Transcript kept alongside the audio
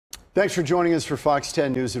Thanks for joining us for Fox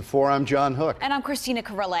 10 News at 4. I'm John Hook. And I'm Christina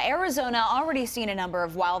Carilla. Arizona already seen a number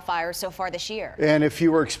of wildfires so far this year. And if you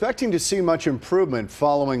were expecting to see much improvement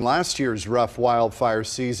following last year's rough wildfire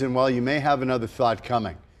season, well, you may have another thought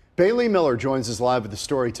coming. Bailey Miller joins us live with the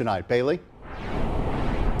story tonight. Bailey?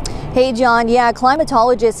 Hey, John. Yeah,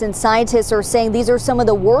 climatologists and scientists are saying these are some of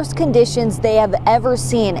the worst conditions they have ever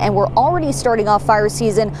seen, and we're already starting off fire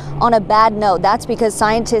season on a bad note. That's because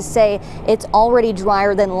scientists say it's already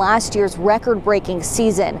drier than last year's record-breaking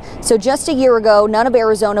season. So just a year ago, none of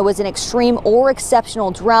Arizona was in extreme or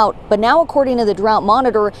exceptional drought, but now according to the Drought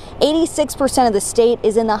Monitor, 86% of the state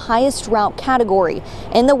is in the highest drought category.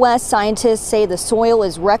 In the West, scientists say the soil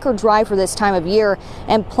is record dry for this time of year,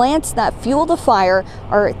 and plants that fuel the fire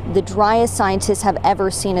are the driest scientists have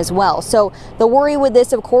ever seen as well. So the worry with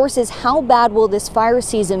this, of course, is how bad will this fire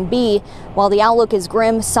season be? While the outlook is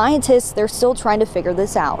grim, scientists, they're still trying to figure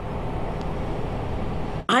this out.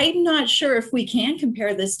 I'm not sure if we can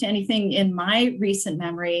compare this to anything in my recent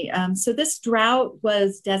memory. So this drought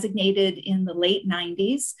was designated in the late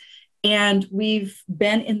 90s, and we've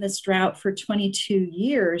been in this drought for 22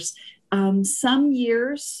 years. Some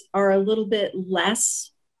years are a little bit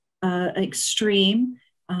less extreme.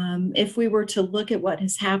 If we were to look at what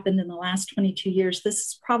has happened in the last 22 years, this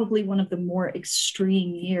is probably one of the more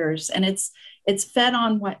extreme years, and it's fed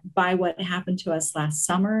on by what happened to us last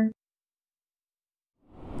summer.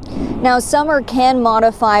 Now, summer can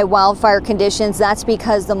modify wildfire conditions. That's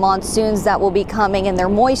because the monsoons that will be coming and their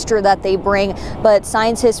moisture that they bring. But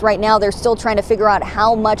scientists right now, they're still trying to figure out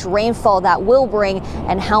how much rainfall that will bring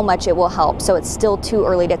and how much it will help. So it's still too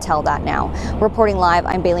early to tell that now. Reporting live,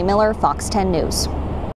 I'm Bailey Miller, Fox 10 News.